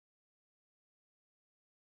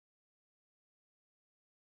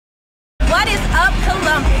Up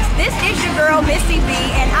Columbus. This is your girl, Missy B,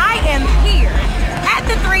 and I am here at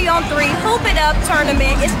the 3-on-3 Hoop It Up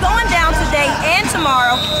tournament. It's going down today and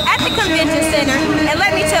tomorrow at the convention center. And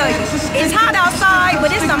let me tell you, it's hot outside, but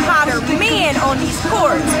it's some hotter men on these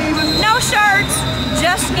courts. No shirts,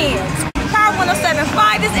 just skins. Power 107.5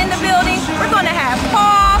 is in the building. We're going to have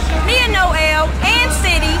Paul, Nia Noel, and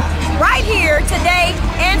City right here today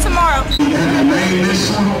and tomorrow.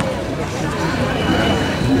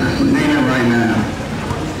 Name it right now.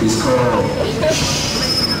 It's called.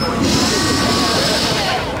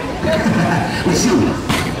 What's you?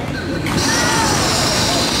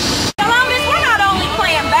 Columbus, we're not only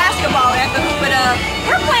playing basketball at the Hoop It Up,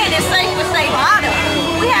 we're playing it safe with Safe Auto.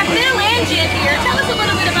 We have Phil and Jen here. Tell us a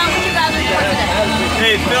little bit about what you guys are doing today.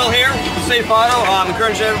 Hey, Phil here, Safe Auto. I'm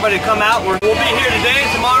encouraging everybody to come out. We'll be here today,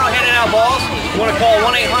 tomorrow, handing out balls. You want to call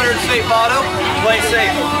 1-800-SAFE-AUTO. Play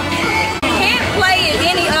safe. Can't play it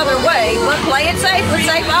any other way, but play it safe with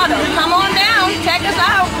Safe Auto. Come on down, check us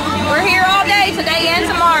out. We're here all day, today and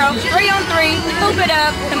tomorrow. 3-on-3, Hoop It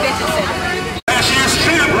Up, Convention Center. Last year's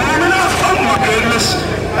champ, warming up. Oh my goodness.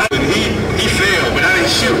 He failed, but I didn't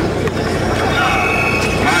shoot.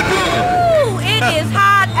 My God. Ooh, it is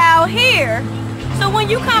hot out here. So when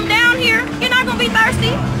you come down here, you're not going to be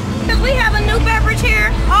thirsty because we have a new beverage here,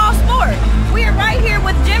 All Sport. We are right here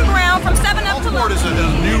with Jim Brown from 7-Up All Sport Columbus. is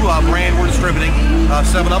a new brand we're distributing,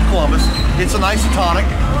 7-Up Columbus. It's an isotonic.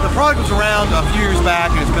 The product was around a few years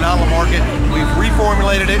back and it's been out on the market. We've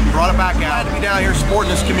reformulated it and brought it back out. To be down here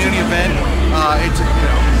supporting this community event, it's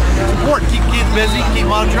important. Keep kids busy, keep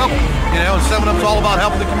them out of trouble. You know, and 7-Up's all about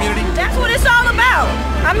helping the community. That's what it's all about.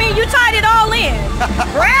 I mean, you tied it all in.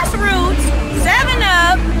 Grassroots,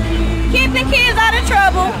 7-Up, keeping kids out of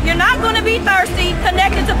trouble. You're not going to be thirsty,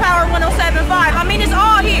 connected to Power 107.5. I mean, it's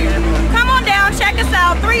all here. Come on down, check us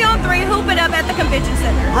out. 3-on-3, Hoop It Up at the Convention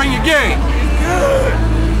Center. Bring your game. Good.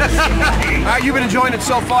 All right, you've been enjoying it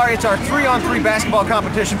so far. It's our 3-on-3 basketball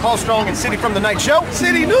competition. Paul Strong and City from The Night Show.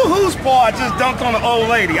 City knew whose paw I just dunked on the old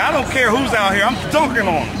lady. I don't care who's out here. I'm dunking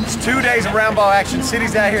on them. It's 2 days of round ball action.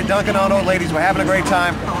 City's out here dunking on old ladies. We're having a great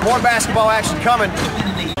time. More basketball action coming.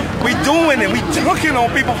 We doing it. We dunking on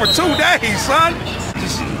people for 2 days, son.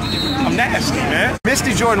 I'm nasty, man.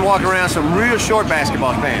 Misty Jordan walking around some real short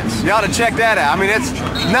basketball fans. You ought to check that out. I mean, it's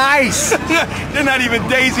nice. They're not even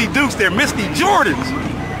Daisy Dukes. They're Misty Jordans.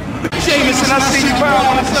 Jameson, I see you,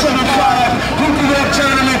 Power 107.5. Hoop It Up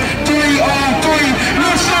tournament, 3-on-3.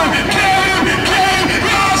 Listen,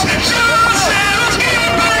 Ross Johnson. Let's get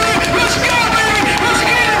it, baby. Let's go, baby. Let's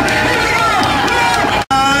get it. Here we go.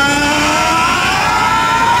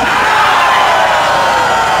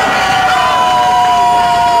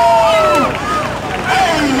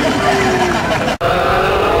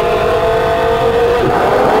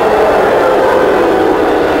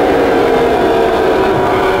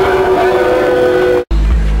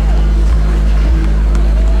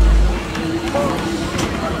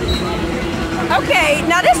 Okay,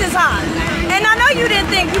 now this is hot. And I know you didn't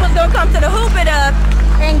think you was going to come to the Hoop It Up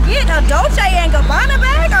and get a Dolce & Gabbana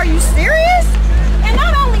bag. Are you serious? And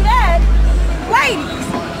not only that, ladies,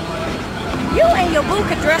 you and your boo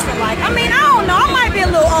could dress alike. I mean, I don't know. I might be a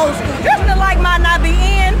little old school. Dressing alike might not be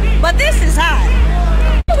in, but this is hot.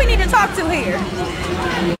 Who we need to talk to here?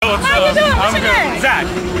 How you doing? What's your name? Zach.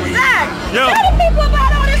 Zach. Yo. Tell the people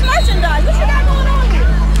about all this merchandise. What you got going on here?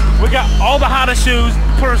 We got all the hottest shoes,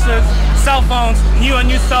 purses, cell phones, new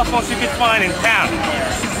and used cell phones you can find in town.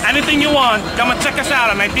 Anything you want, come and check us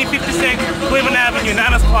out on 1956 Cleveland Avenue,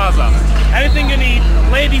 Nanas Plaza. Anything you need,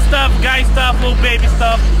 lady stuff, guy stuff, little baby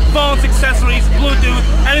stuff, phones, accessories, Bluetooth,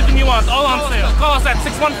 anything you want, all on sale. Call us at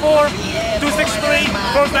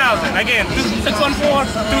 614-263-4000. Again,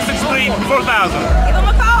 614-263-4000. Give them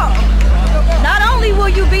a call. Not only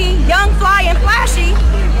will you be young, fly, and flashy,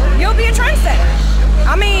 you'll be a trendsetter.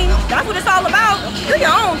 I mean, that's what it's all about. Do your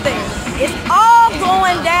own thing. It's all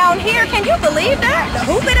going down here. Can you believe that? The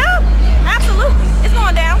Hoop It Up? Absolutely. It's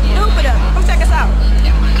going down. The Hoop It Up. Come check us out.